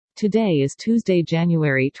Today is Tuesday,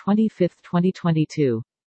 January 25, 2022.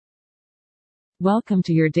 Welcome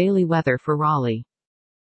to your daily weather for Raleigh.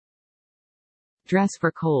 Dress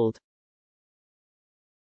for cold.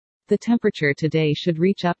 The temperature today should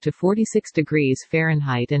reach up to 46 degrees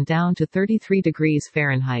Fahrenheit and down to 33 degrees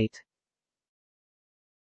Fahrenheit.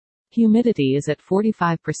 Humidity is at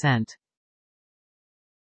 45%.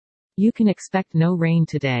 You can expect no rain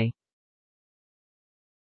today.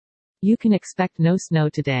 You can expect no snow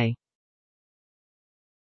today.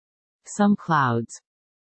 Some clouds.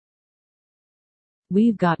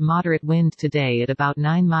 We've got moderate wind today at about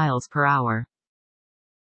 9 miles per hour.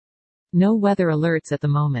 No weather alerts at the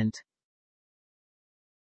moment.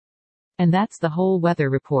 And that's the whole weather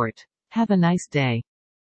report. Have a nice day.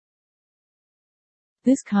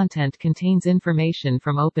 This content contains information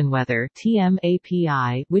from OpenWeather (TM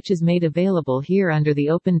API), which is made available here under the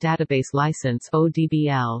Open Database License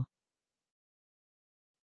 (ODBL).